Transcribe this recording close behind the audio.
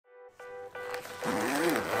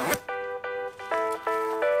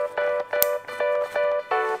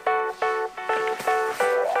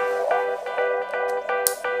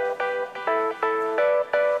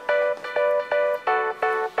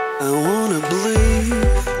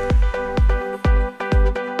believe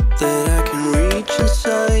that I can reach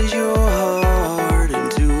inside your heart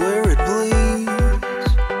into where it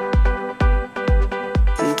bleeds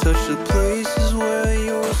and touch the places where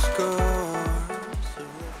your scars.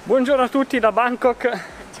 Buongiorno a tutti da Bangkok.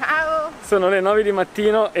 Ciao! Sono le 9 di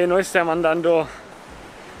mattino e noi stiamo andando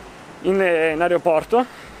in aeroporto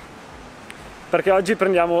perché oggi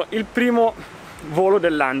prendiamo il primo volo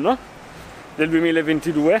dell'anno del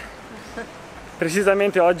 2022.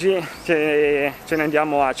 Precisamente oggi ce ne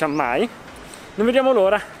andiamo a Chiang Mai. Non vediamo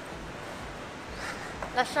l'ora.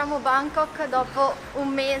 Lasciamo Bangkok dopo un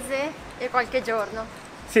mese e qualche giorno.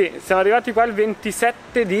 Sì, siamo arrivati qua il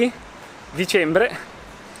 27 di dicembre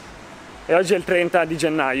e oggi è il 30 di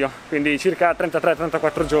gennaio, quindi circa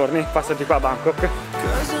 33-34 giorni passati qua a Bangkok.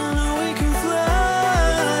 'Cause I know we can fly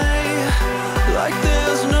like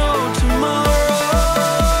there's no tomorrow.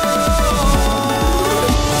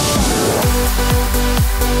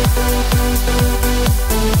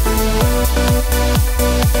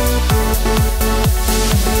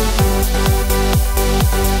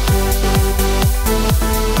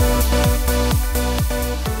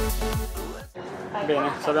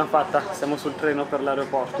 Bene, ce l'abbiamo fatta, siamo sul treno per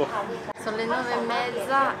l'aeroporto. Sono le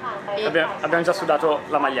 9:30 e Abbiamo già sudato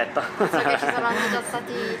la maglietta. penso che ci saranno già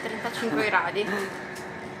stati 35 gradi.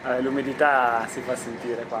 L'umidità si fa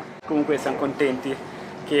sentire qua. Comunque siamo contenti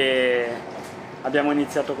che abbiamo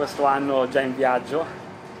iniziato questo anno già in viaggio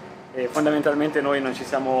e fondamentalmente noi non ci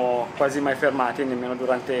siamo quasi mai fermati, nemmeno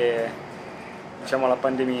durante, diciamo, la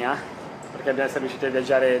pandemia, perché siamo riusciti a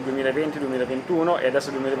viaggiare 2020-2021 e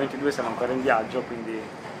adesso 2022 siamo ancora in viaggio, quindi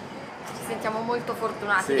Ci sentiamo molto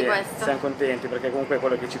fortunati sì, di questo. siamo contenti perché comunque è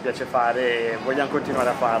quello che ci piace fare e vogliamo continuare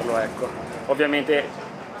a farlo, ecco. Ovviamente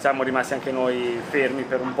siamo rimasti anche noi fermi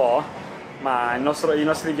per un po', ma i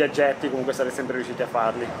nostri viaggetti comunque saremo sempre riusciti a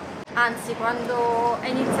farli. Anzi, quando è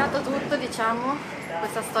iniziato tutto, diciamo,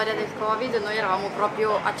 questa storia del Covid, noi eravamo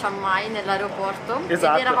proprio a Chiang Mai nell'aeroporto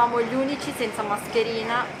Esatto. ed eravamo gli unici senza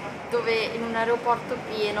mascherina, dove in un aeroporto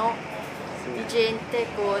pieno di gente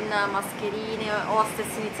con mascherine,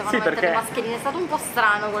 hostess iniziavano Sì, a mettere le perché mascherine. È stato un po'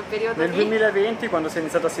 strano quel periodo nel lì. 2020, quando si è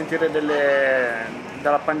iniziato a sentire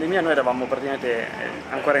dalla pandemia, noi eravamo praticamente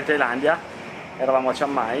ancora in Thailandia, eravamo a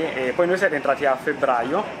Chiang Mai e poi noi siamo entrati a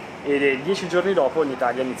febbraio e 10 giorni dopo in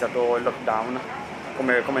Italia è iniziato il lockdown,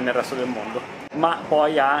 come nel resto del mondo. Ma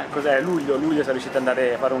poi a luglio siamo riusciti ad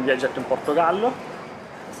andare a fare un viaggetto in Portogallo,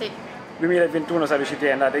 Sì. 2021 siamo riusciti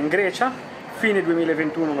ad andare in Grecia, fine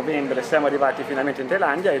 2021 novembre siamo arrivati finalmente in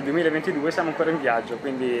Thailandia e il 2022 siamo ancora in viaggio,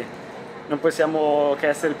 quindi non possiamo che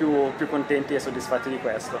essere più contenti e soddisfatti di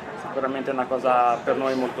questo. Sicuramente è una cosa per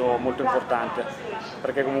noi molto, molto importante,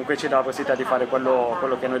 perché comunque ci dà la possibilità di fare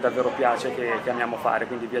quello che a noi davvero piace, che amiamo fare,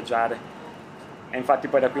 quindi viaggiare. E infatti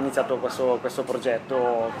poi da qui è iniziato questo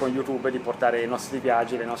progetto con YouTube di portare i nostri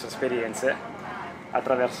viaggi, le nostre esperienze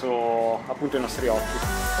attraverso appunto i nostri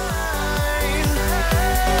occhi.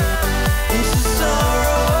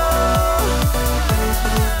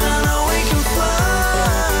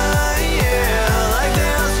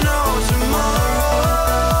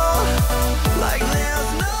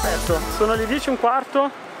 Sono le 10:15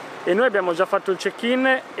 e noi abbiamo già fatto il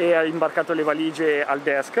check-in e imbarcato le valigie al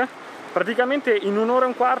desk. Praticamente in un'ora e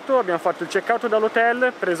un quarto abbiamo fatto il check-out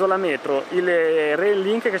dall'hotel, preso la metro, il rail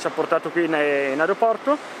link che ci ha portato qui in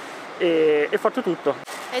aeroporto e fatto tutto.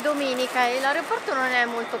 È domenica e l'aeroporto non è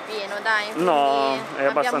molto pieno, dai. No, quindi è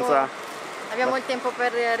abbastanza... Abbiamo il tempo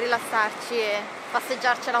per rilassarci e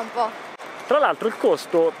passeggiarcela un po'. Tra l'altro il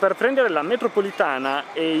costo per prendere la metropolitana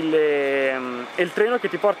e il treno che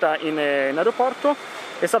ti porta in aeroporto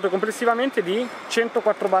è stato complessivamente di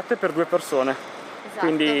 104 baht per 2 persone. Esatto.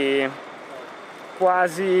 Quindi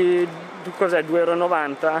quasi, cos'è,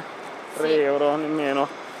 2,90 €? 3 Sì. euro nemmeno.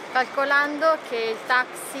 Calcolando che il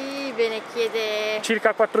taxi ve ne chiede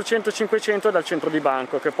Circa 400-500 dal centro di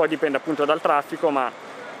Bangkok, che poi dipende appunto dal traffico, ma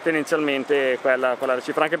tendenzialmente quella è la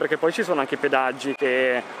cifra, anche perché poi ci sono anche pedaggi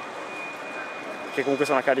che comunque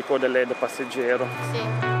sono a carico del passeggero.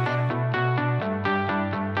 sì.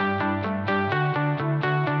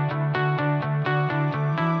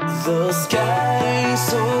 The sky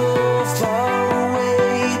so far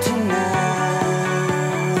away tonight,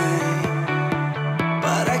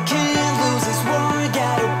 but I can't lose this one.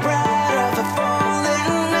 Got a bright of a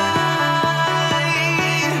falling night.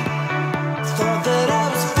 Thought that I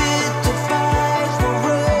was fit to fight for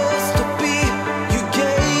us to be. You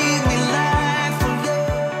gave me life for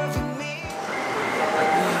loving me.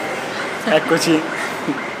 Eccoci,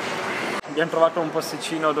 abbiamo trovato un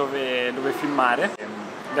posticino dove filmare.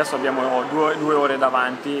 Adesso abbiamo due ore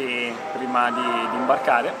davanti prima di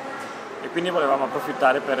imbarcare e quindi volevamo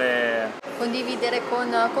approfittare per condividere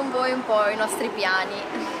con voi un po' i nostri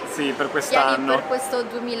piani. sì, per Piani quest'anno. per questo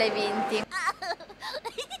 2020.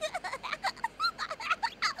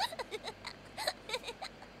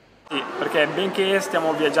 Sì, perché benché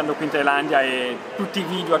stiamo viaggiando qui in Thailandia e tutti i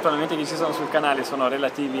video attualmente che ci sono sul canale sono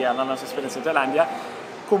relativi alla nostra esperienza in Thailandia,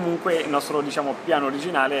 comunque il nostro piano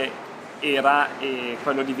originale era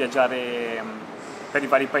quello di viaggiare per i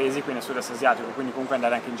vari paesi qui nel sud-est asiatico, quindi comunque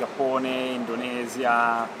andare anche in Giappone,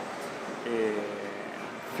 Indonesia,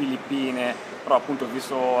 Filippine, però appunto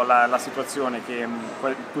visto la situazione che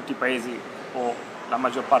tutti i paesi o la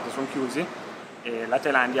maggior parte sono chiusi, e la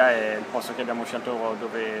Thailandia è il posto che abbiamo scelto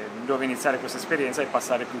dove iniziare questa esperienza e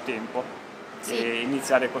passare più tempo e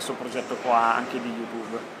iniziare questo progetto qua anche di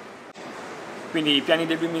YouTube. Quindi i piani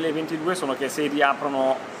del 2022 sono che se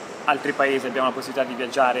riaprono altri paesi abbiamo la possibilità di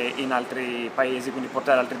viaggiare in altri paesi, quindi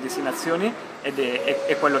portare altre destinazioni ed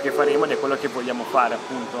è quello che faremo ed è quello che vogliamo fare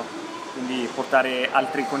appunto, quindi portare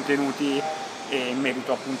altri contenuti in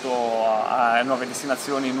merito appunto a nuove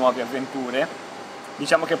destinazioni, nuove avventure.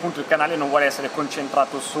 Diciamo che appunto il canale non vuole essere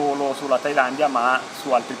concentrato solo sulla Thailandia ma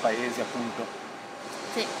su altri paesi appunto.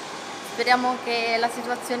 Sì, speriamo che la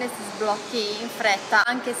situazione si sblocchi in fretta,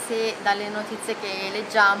 anche se dalle notizie che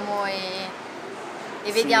leggiamo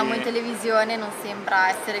e vediamo in televisione non sembra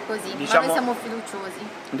essere così, ma noi siamo fiduciosi.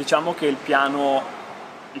 Diciamo che il piano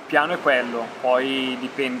è quello, poi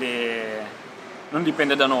non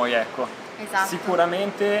dipende da noi, ecco. Esatto.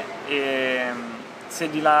 Sicuramente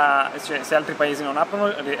se altri paesi non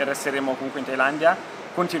aprono resteremo comunque in Thailandia,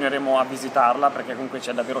 continueremo a visitarla perché comunque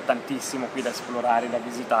c'è davvero tantissimo qui da esplorare, da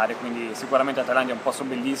visitare, quindi sicuramente la Thailandia è un posto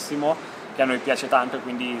bellissimo che a noi piace tanto e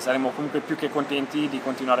quindi saremo comunque più che contenti di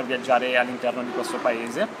continuare a viaggiare all'interno di questo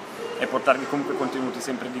paese e portarvi comunque contenuti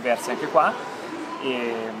sempre diversi anche qua.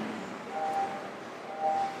 E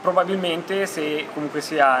probabilmente se comunque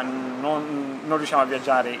sia non riusciamo a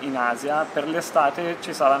viaggiare in Asia, per l'estate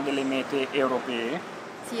ci saranno delle mete europee.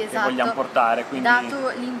 Sì, esatto. Che vogliamo portare, quindi dato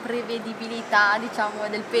l'imprevedibilità diciamo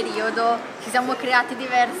del periodo ci siamo creati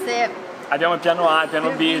diverse, abbiamo il piano A, il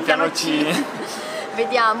piano B, il piano C.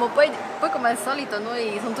 Vediamo, poi come al solito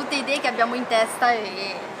noi sono tutte idee che abbiamo in testa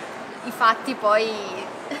e i fatti poi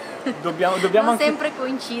non sempre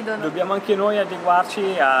coincidono. Dobbiamo anche noi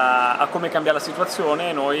adeguarci a come cambia la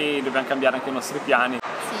situazione e noi dobbiamo cambiare anche i nostri piani.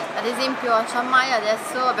 Sì, ad esempio a Chiang Mai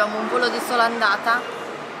adesso abbiamo un volo di sola andata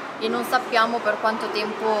e non sappiamo per quanto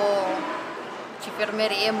tempo ci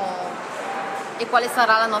fermeremo e quale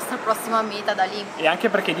sarà la nostra prossima meta da lì. E anche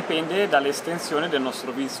perché dipende dall'estensione del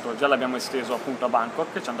nostro visto, già l'abbiamo esteso appunto a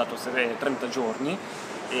Bangkok, ci hanno dato 30 giorni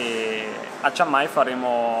e a Chiang Mai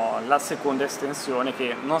faremo la seconda estensione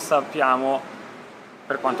che non sappiamo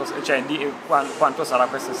per quanto sarà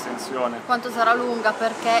questa estensione. Quanto sarà lunga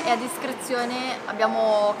perché è a discrezione,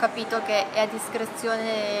 abbiamo capito che è a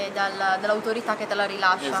discrezione dall'autorità che te la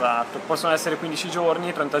rilascia. Esatto, possono essere 15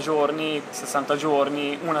 giorni, 30 giorni, 60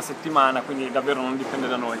 giorni, una settimana, quindi davvero non dipende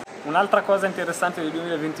da noi. Un'altra cosa interessante del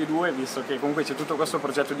 2022, visto che comunque c'è tutto questo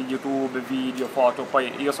progetto di YouTube, video, foto,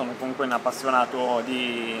 poi io sono comunque un appassionato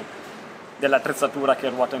dell'attrezzatura che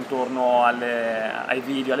ruota intorno ai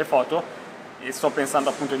video, alle foto, e sto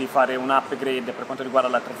pensando appunto di fare un upgrade per quanto riguarda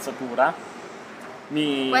l'attrezzatura.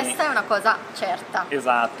 Questa è una cosa certa.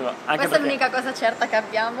 Esatto. Questa è l'unica cosa certa che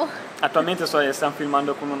abbiamo. Attualmente stiamo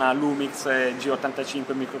filmando con una Lumix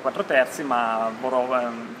G85 micro 4 terzi, ma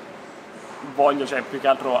voglio, cioè più che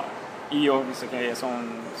altro io, visto che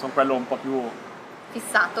sono quello un po' più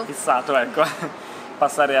fissato, ecco,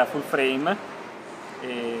 passare a full frame.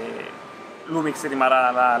 E Lumix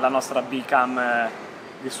rimarrà la nostra B-cam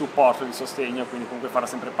di supporto, di sostegno, quindi comunque farà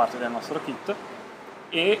sempre parte del nostro kit,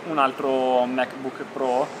 e un altro MacBook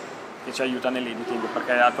Pro che ci aiuta nell'editing,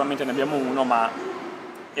 perché attualmente ne abbiamo uno ma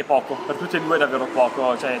è poco, per tutti e due è davvero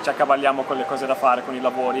poco, cioè ci accavalliamo con le cose da fare, con i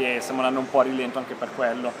lavori e stiamo andando un po' a rilento anche per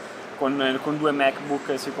quello. Con due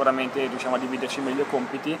MacBook sicuramente riusciamo a dividerci meglio i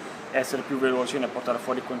compiti, essere più veloci nel portare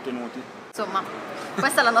fuori i contenuti. Insomma,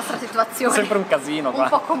 questa è la nostra situazione. Sempre un casino qua. Un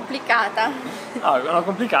po' complicata. No, non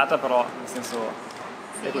complicata però, nel senso...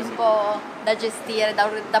 Sì, un po' da gestire,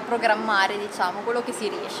 da programmare, diciamo, quello che si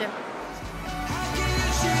riesce.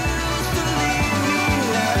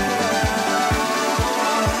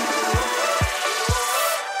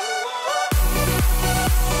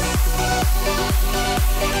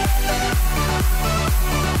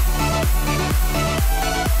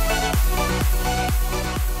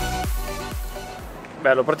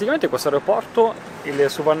 Bello, praticamente questo aeroporto, il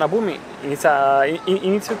Suvarnabhumi,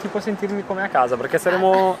 inizio tipo a sentirmi come a casa, perché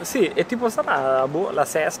saremo, sì, e tipo sarà la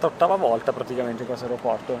sesta, ottava volta praticamente in questo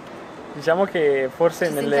aeroporto. Diciamo che forse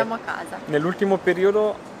Ci sentiamo a casa. nell'ultimo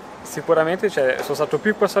periodo sicuramente sono stato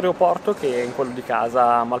più in questo aeroporto che in quello di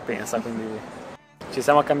casa a Malpensa, quindi ci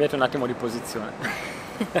siamo cambiati un attimo di posizione.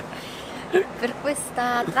 Per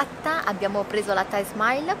questa tratta abbiamo preso la Thai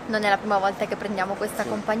Smile, non è la prima volta che prendiamo questa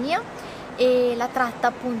compagnia, e la tratta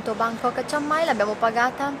appunto Bangkok Chiang Mai l'abbiamo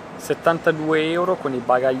pagata 72 euro con i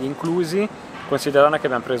bagagli inclusi, considerando che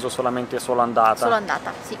abbiamo preso solo andata. solo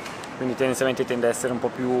andata, sì. Quindi tendenzialmente tende a essere un po'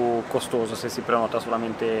 più costoso se si prenota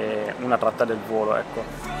solamente una tratta del volo, ecco.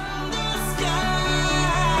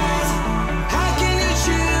 How can you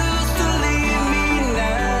choose to leave me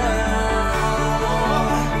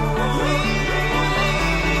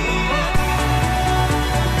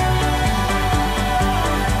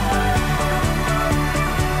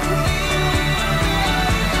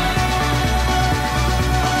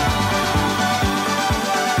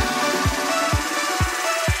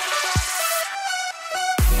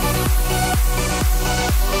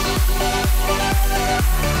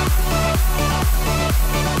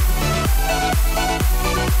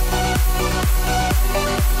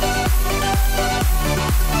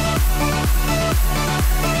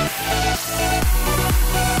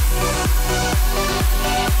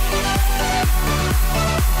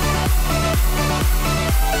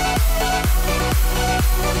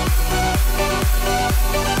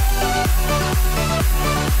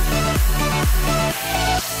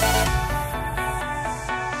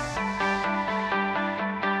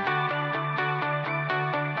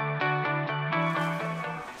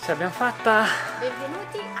Ce l'abbiamo fatta!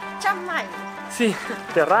 Benvenuti a Chiang Mai! Sì,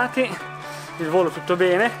 atterrati, il volo tutto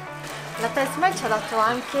bene, La Thai Smile ci ha dato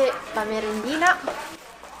anche la merendina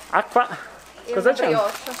acqua, e cosa una c'è?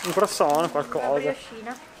 brioche. Un croissant, Una qualcosa.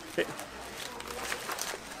 brioscina, Sì.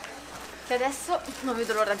 che adesso non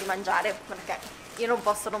vedo l'ora di mangiare, perché io non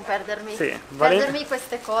posso non perdermi, Sì, perdermi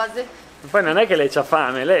queste cose. Poi non è che lei c'ha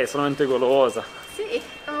fame, lei è solamente golosa. Sì,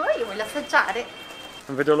 ma io voglio assaggiare.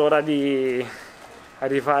 Non vedo l'ora di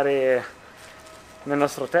arrivare nel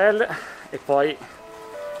nostro hotel e poi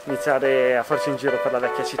iniziare a farci un giro per la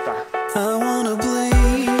vecchia città. I wanna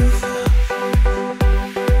believe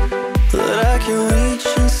that I can reach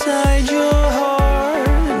inside your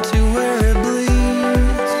heart to where it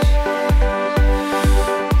bleeds.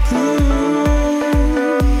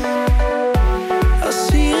 I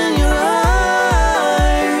see in your eyes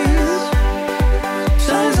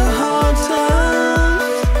signs of hard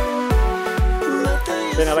times, but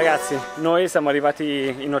they Bene ragazzi, noi siamo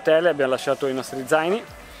arrivati in hotel e abbiamo lasciato i nostri zaini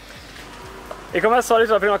e come al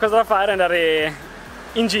solito la prima cosa da fare è andare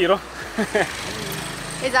in giro.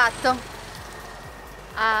 Esatto,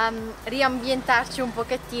 a riambientarci un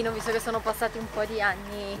pochettino, visto che sono passati un po' di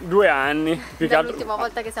anni 2 anni, più che altro. dall'ultima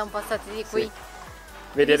volta che siamo passati di qui.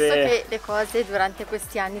 Vedere... Visto che le cose durante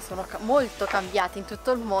questi anni sono molto cambiate in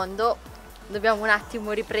tutto il mondo, dobbiamo un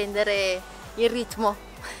attimo riprendere il ritmo.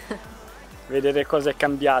 vedere cosa è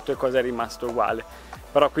cambiato e cosa è rimasto uguale.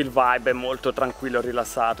 Però qui il vibe è molto tranquillo e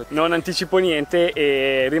rilassato. Non anticipo niente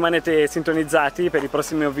e rimanete sintonizzati per i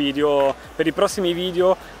prossimi video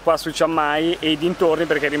qua su Chiang Mai e i dintorni,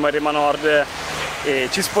 perché rimarremo a nord e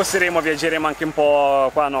ci sposteremo, viaggeremo anche un po'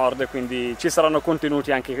 qua a nord, quindi ci saranno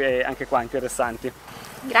contenuti anche qua interessanti.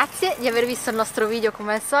 Grazie di aver visto il nostro video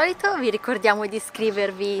come al solito, vi ricordiamo di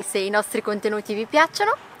iscrivervi se i nostri contenuti vi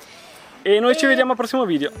piacciono. E noi ci vediamo al prossimo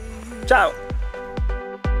video. Ciao!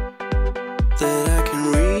 that I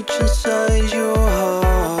can reach inside your heart.